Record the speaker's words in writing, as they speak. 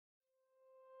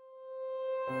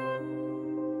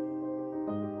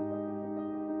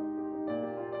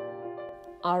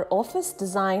Our office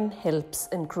design helps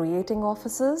in creating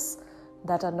offices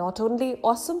that are not only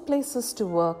awesome places to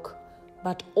work,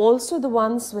 but also the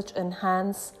ones which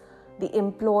enhance the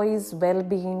employees'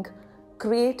 well-being,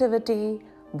 creativity,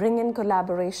 bring in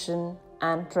collaboration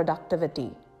and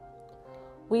productivity.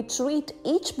 We treat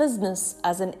each business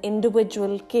as an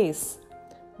individual case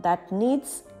that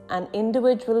needs an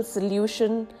individual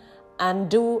solution and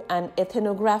do an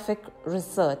ethnographic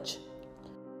research.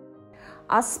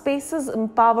 Our spaces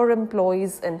empower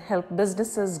employees and help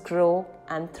businesses grow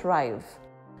and thrive.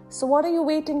 So what are you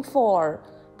waiting for?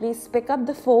 Please pick up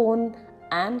the phone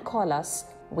and call us.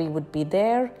 We would be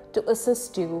there to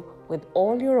assist you with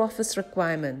all your office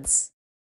requirements.